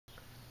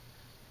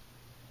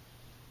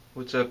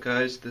What's up,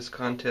 guys? This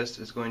contest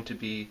is going to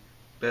be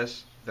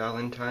Best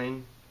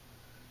Valentine,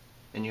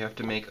 and you have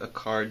to make a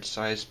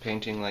card-sized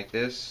painting like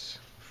this,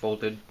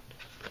 folded,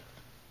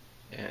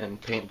 and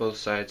paint both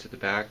sides of the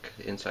back.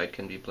 The inside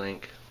can be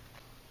blank.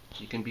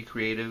 You can be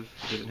creative.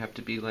 It doesn't have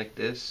to be like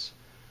this,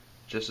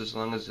 just as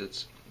long as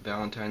it's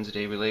Valentine's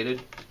Day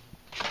related.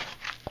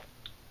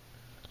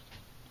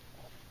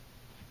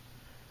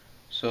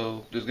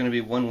 So there's going to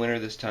be one winner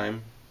this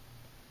time.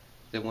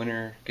 The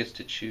winner gets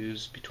to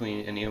choose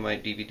between any of my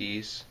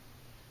DVDs,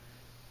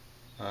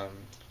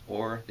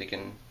 or they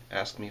can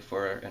ask me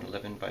for an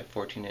 11 by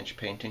 14 inch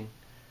painting,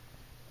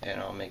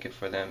 and I'll make it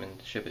for them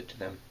and ship it to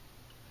them.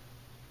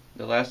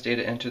 The last day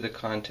to enter the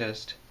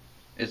contest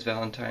is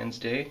Valentine's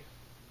Day,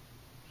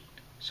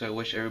 so I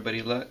wish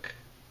everybody luck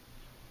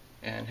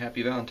and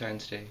happy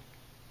Valentine's Day.